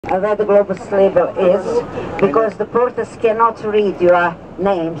where the Globus label is, because the porters cannot read your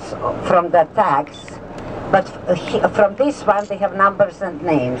names from the tags, but from this one they have numbers and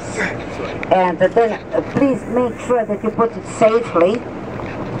names. And then please make sure that you put it safely,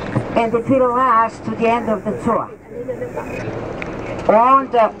 and it will last to the end of the tour. On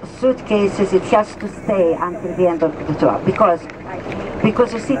the suitcases it has to stay until the end of the tour,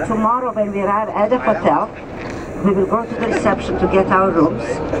 because you see, tomorrow when we arrive at the hotel, we will go to the reception to get our rooms,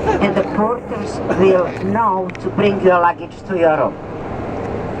 and the porters will know to bring your luggage to your room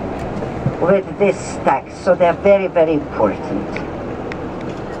with this tag. So they're very, very important.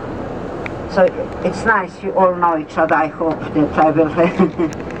 So it's nice you all know each other. I hope that I will.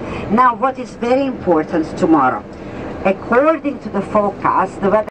 Now, what is very important tomorrow? According to the forecast, the weather